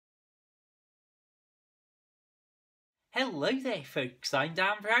Hello there folks, I'm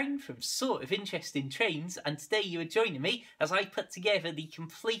Dan Brown from Sort of Interesting Trains, and today you are joining me as I put together the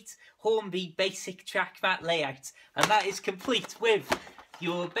complete Hornby basic track mat layout, and that is complete with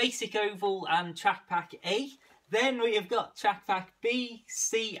your basic oval and track pack A. Then we have got track pack B,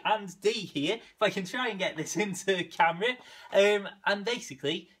 C and D here, if I can try and get this into camera. And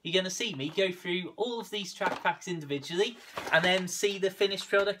basically, you're going to see me go through all of these track packs individually and then see the finished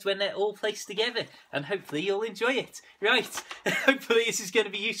product when they're all placed together. And hopefully you'll enjoy it. Right, hopefully this is going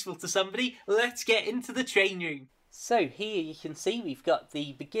to be useful to somebody. Let's get into the train room. So here you can see we've got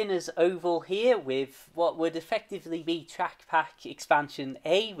the beginner's oval here with what would effectively be track pack expansion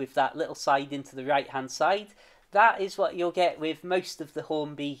A with that little side into the right hand side. That is what you'll get with most of the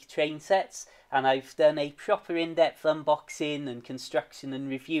Hornby train sets, and I've done a proper in-depth unboxing and construction and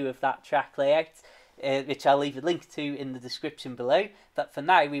review of that track layout, which I'll leave a link to in the description below. But for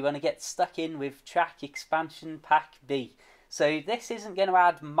now we want to get stuck in with track expansion pack B. So this isn't going to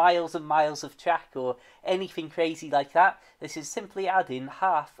add miles and miles of track or anything crazy like that. This is simply adding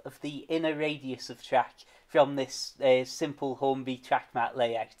half of the inner radius of track from this simple Hornby track mat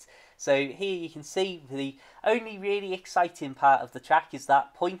layout. So here you can see the only really exciting part of the track is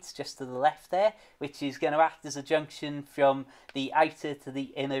that point just to the left there, which is going to act as a junction from the outer to the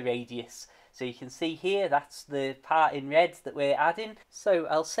inner radius. So you can see here, that's the part in red that we're adding. So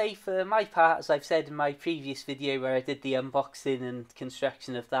I'll say for my part, as I've said in my previous video where I did the unboxing and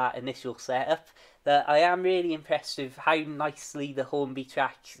construction of that initial setup, that I am really impressed with how nicely the Hornby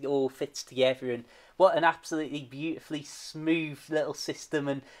track all fits together and what an absolutely beautifully smooth little system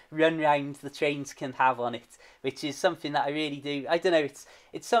and run round the trains can have on it, which is something that I really do. I don't know,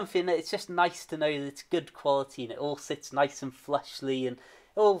 it's something that it's just nice to know that it's good quality and it all sits nice and flushly and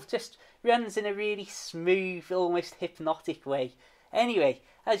all just runs in a really smooth, almost hypnotic way. Anyway,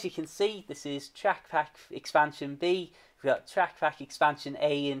 as you can see, this is track pack expansion B. We've got track pack expansion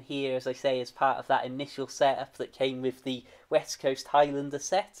A in here, as I say, as part of that initial setup that came with the West Coast Highlander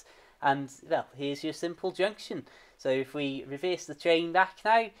set. And, well, here's your simple junction. So if we reverse the train back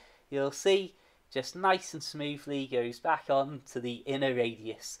now, you'll see just nice and smoothly goes back on to the inner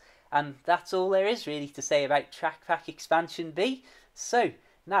radius. And that's all there is really to say about track pack expansion B. So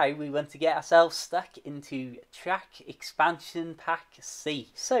now we want to get ourselves stuck into track expansion pack C.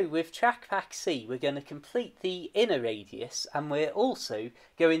 So with track pack C, we're going to complete the inner radius, and we're also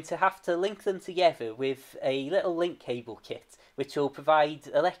going to have to link them together with a little link cable kit, which will provide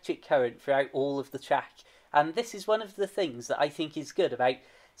electric current throughout all of the track. And this is one of the things that I think is good about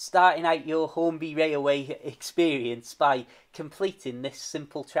starting out your Hornby Railway experience by completing this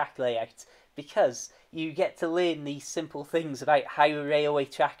simple track layout, because you get to learn these simple things about how a railway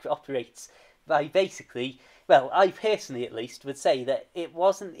track operates by basically, well, I personally at least would say that it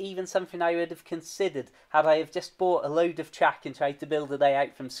wasn't even something I would have considered had I have just bought a load of track and tried to build a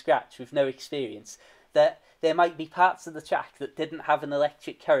layout from scratch with no experience, that there might be parts of the track that didn't have an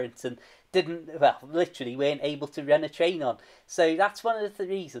electric current and didn't, well, literally weren't able to run a train on. So that's one of the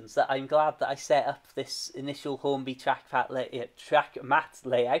reasons that I'm glad that I set up this initial Hornby track mat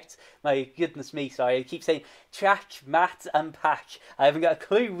layout. My goodness me, sorry, I keep saying track, mat and pack. I haven't got a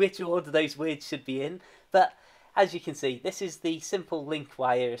clue which order those words should be in, but as you can see, this is the simple link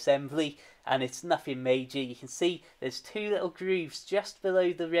wire assembly, and it's nothing major. You can see there's two little grooves just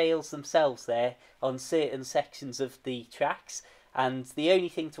below the rails themselves there on certain sections of the tracks, and the only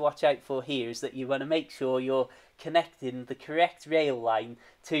thing to watch out for here is that you want to make sure you're connecting the correct rail line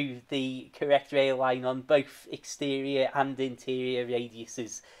to the correct rail line on both exterior and interior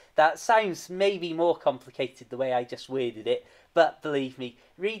radiuses. That sounds maybe more complicated the way I just worded it, but believe me,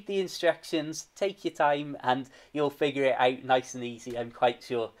 read the instructions, take your time, and you'll figure it out nice and easy, I'm quite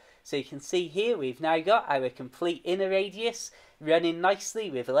sure. So you can see here we've now got our complete inner radius running nicely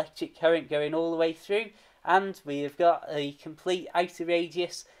with electric current going all the way through, and we have got a complete outer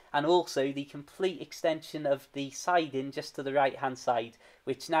radius and also the complete extension of the siding just to the right hand side,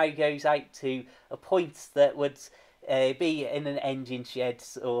 which now goes out to a point that would be in an engine shed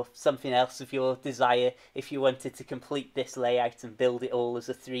or something else of your desire if you wanted to complete this layout and build it all as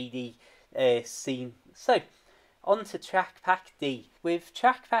a 3D scene. So on to track pack D. With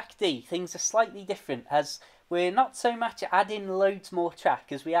track pack D, things are slightly different, as we're not so much adding loads more track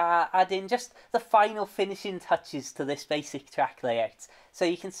as we are adding just the final finishing touches to this basic track layout. So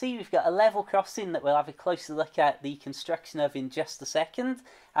you can see we've got a level crossing that we'll have a closer look at the construction of in just a second,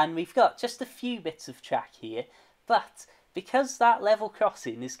 and we've got just a few bits of track here, but because that level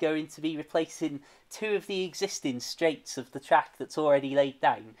crossing is going to be replacing two of the existing straights of the track that's already laid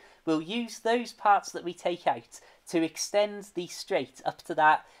down, we'll use those parts that we take out to extend the straight up to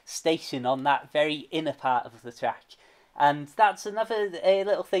that station on that very inner part of the track. And that's another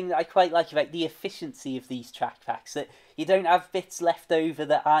little thing that I quite like about the efficiency of these track packs, that you don't have bits left over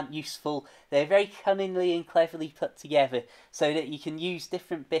that aren't useful. They're very cunningly and cleverly put together so that you can use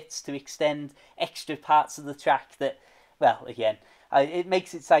different bits to extend extra parts of the track that, well, again, it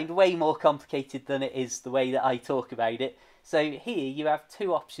makes it sound way more complicated than it is the way that I talk about it. So here you have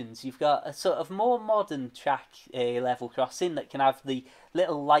two options. You've got a sort of more modern track level crossing that can have the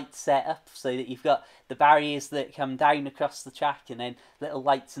little light set up so that you've got the barriers that come down across the track and then little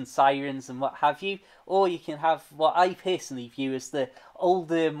lights and sirens and what have you. Or you can have what I personally view as the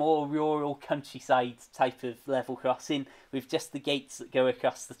older, more rural countryside type of level crossing with just the gates that go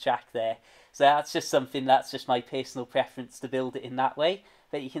across the track there. So that's just my personal preference to build it in that way.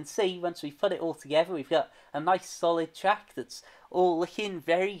 But you can see once we put it all together, we've got a nice solid track that's all looking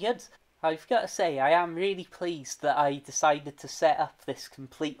very good. I've got to say, I am really pleased that I decided to set up this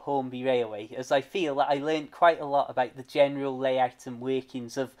complete Hornby Railway, as I feel that I learned quite a lot about the general layout and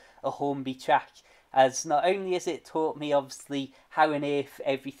workings of a Hornby track, as not only has it taught me obviously how on earth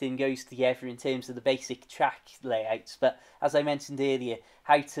everything goes together in terms of the basic track layouts, but as I mentioned earlier,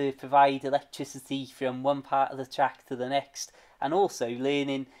 how to provide electricity from one part of the track to the next, and also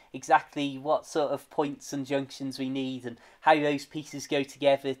learning exactly what sort of points and junctions we need and how those pieces go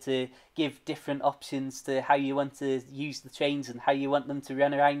together to give different options to how you want to use the trains and how you want them to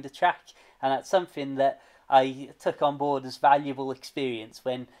run around the track. And that's something that I took on board as valuable experience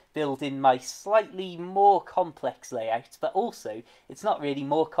when building my slightly more complex layout, but also it's not really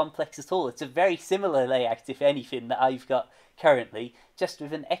more complex at all. It's a very similar layout, if anything, that I've got currently, just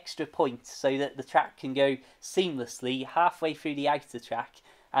with an extra point so that the track can go seamlessly halfway through the outer track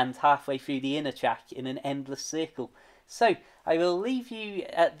and halfway through the inner track in an endless circle. So I will leave you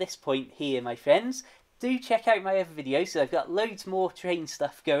at this point here, my friends. Do check out my other videos, so I've got loads more train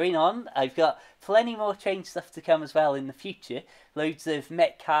stuff going on. I've got plenty more train stuff to come as well in the future. Loads of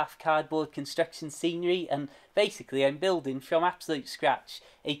Metcalf cardboard construction scenery, and basically I'm building from absolute scratch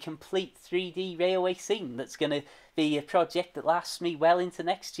a complete 3D railway scene that's going to be a project that lasts me well into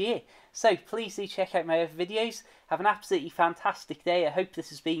next year. So please do check out my other videos. Have an absolutely fantastic day. I hope this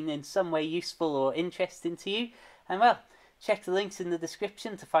has been in some way useful or interesting to you. And well, check the links in the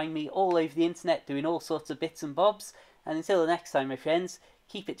description to find me all over the internet doing all sorts of bits and bobs. And until the next time, my friends,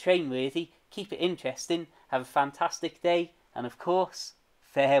 keep it train-worthy, keep it interesting, have a fantastic day, and of course,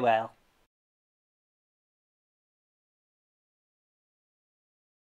 farewell.